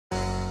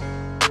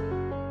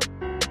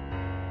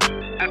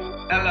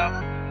Hello,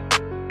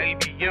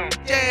 ABM.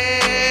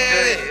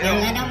 Yeah.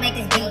 I don't make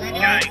this beat.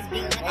 Gang.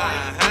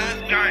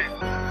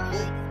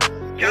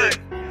 Gang.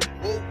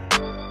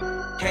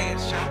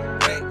 Cash out,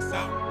 racks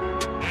out,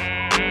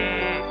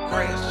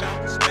 crash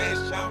out,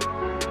 smash out.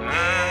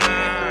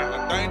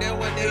 I think that's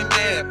what they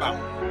mad about.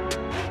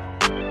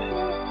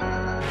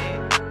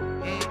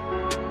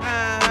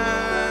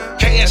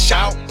 Cash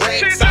out,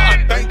 racks out.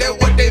 I think that's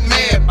what they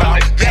mad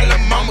about. Yellow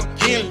mama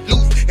getting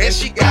loose and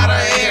she got her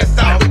ass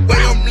out. The way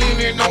I'm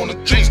leaning on the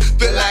juice,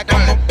 feel like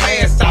I'ma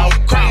pass out.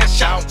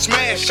 Crash out,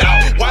 smash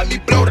out. Why me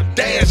blow the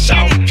dash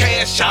out?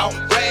 Cash out,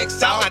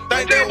 racks out. I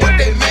think that's what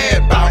they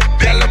mad about.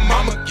 Yellow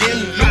mama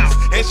getting loose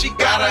and she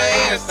got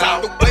her ass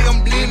out. The way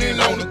I'm leaning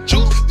on the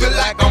juice, feel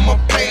like I'ma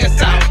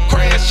pass out.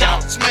 Crash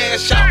out,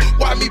 smash out.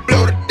 Why me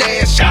blow the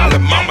dash out? The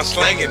mama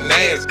slanging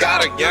ass,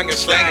 got a youngin'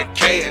 slanging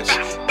cash.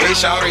 They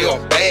shot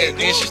her bad,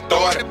 then she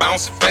started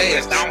bouncing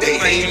fast. They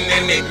hating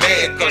and they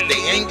mad, cause they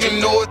ain't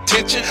getting no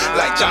attention.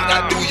 Like Jock,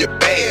 I do you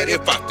bad.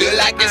 If I feel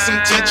like it's some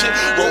tension,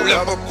 roll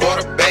up a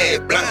quarter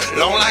bag, blunt,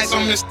 long like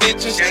some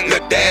extensions.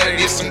 Look,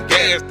 daddy, it's some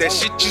gas. That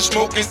shit you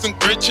smoking, some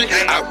gritchy.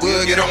 I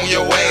will get on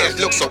your ass.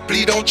 Look, so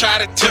please don't try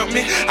to tempt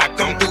me. I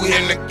come through here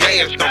in the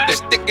gas, dump that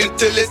stick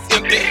until it's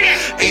empty.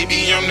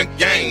 AB on the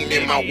game,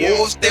 and my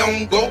walls stay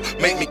on go.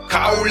 Make me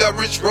call a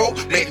rich roll,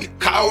 make me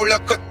call a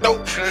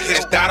cutthroat.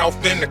 Let's start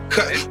off in the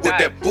cut with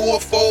that bull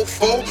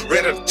 4-4,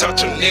 ready to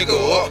touch a nigga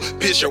up.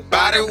 Pitch your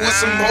body with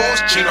some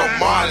horse. Chino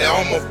Marley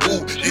on my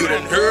food. You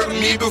done heard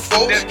me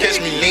before.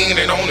 Catch me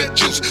leaning on the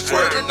juice,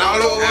 swerving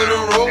all over the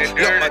road.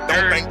 Look, I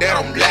don't think that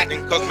I'm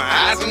lacking, cause my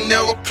eyes are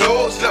never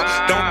closed. Look,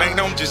 don't think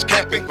I'm just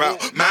capping, bro.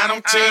 Mine,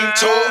 I'm 10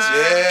 toes,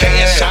 yeah.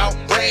 Cash out,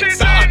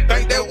 racks out. I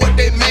think that what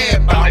they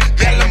mad about.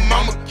 Yellow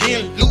mama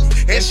getting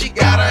loose, and she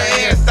got her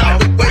ass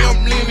out. The way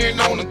I'm leaning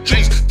on the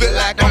juice, feel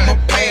like I'ma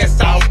pass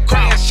out.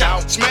 Crash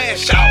out,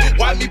 smash out.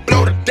 Why me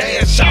blow the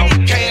dash out?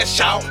 Cash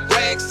out,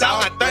 racks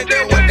out. I think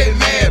that what they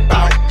mad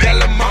about.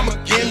 Yellow mama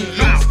getting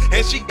loose,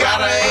 and she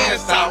got her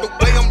ass out. The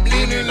way I'm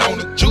leaning on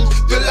the juice,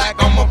 feel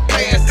like I'ma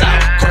pass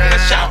out.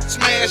 Crash out,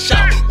 smash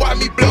out. Why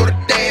me blow the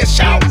dash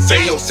out?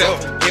 Say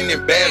yourself in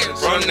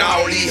embarrassed, run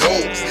all these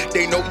hoes.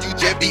 They know you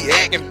just be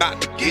acting, bout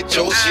to get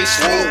your shit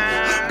swole.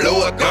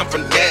 Blow a gun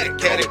fanatic,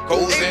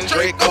 Catacos and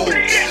Dracos.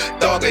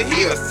 Thugger,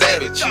 he a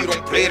savage, you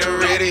don't play the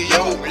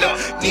radio.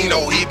 Look,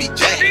 Nino, he be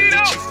jacking,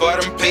 get you for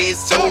them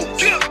pesos.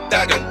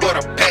 Thuggin'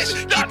 with a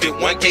passion, keep it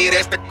 1K,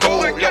 that's the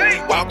code. Look, we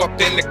walk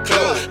up in the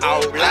club,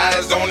 all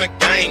lies on the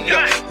game.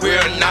 Look,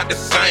 we're not the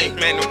same,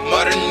 man, the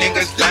mother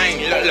niggas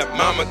lame. Look,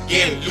 mama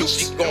getting loose,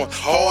 she going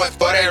hard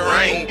for that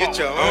rain. Get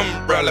your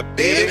umbrella,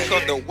 baby,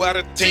 cause the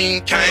water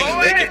team came.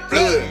 Make it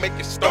flood, make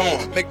it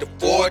storm, make the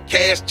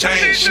forecast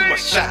change. Shoot my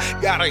shot,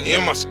 got her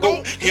in my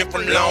scope, hit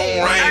from long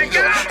range.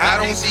 I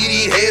don't see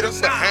these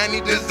haters behind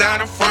these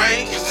designer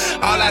frames.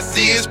 All I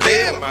see is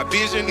bad, my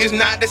vision is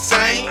not the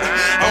same.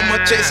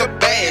 I'ma chase a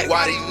bag,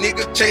 while these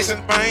niggas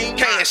chasing fame.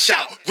 Cash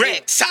out,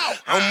 racks out,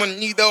 I'ma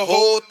need the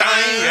whole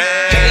thing.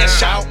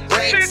 Cash out,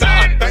 racks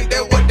out, I think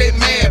that's what they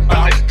mad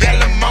about.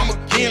 Yellow mama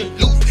getting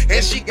loose,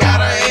 and she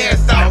got her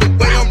ass out. The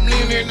way I'm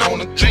leaning on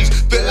the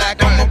juice, feel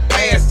like I'ma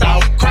pass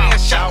out.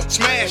 Crash out,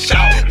 smash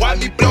out, why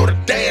me blow the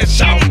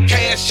dash out?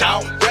 Cash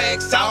out,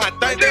 racks out, I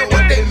think that's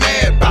what they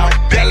mad about.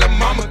 Yellow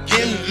mama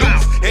getting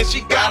loose, and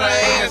she got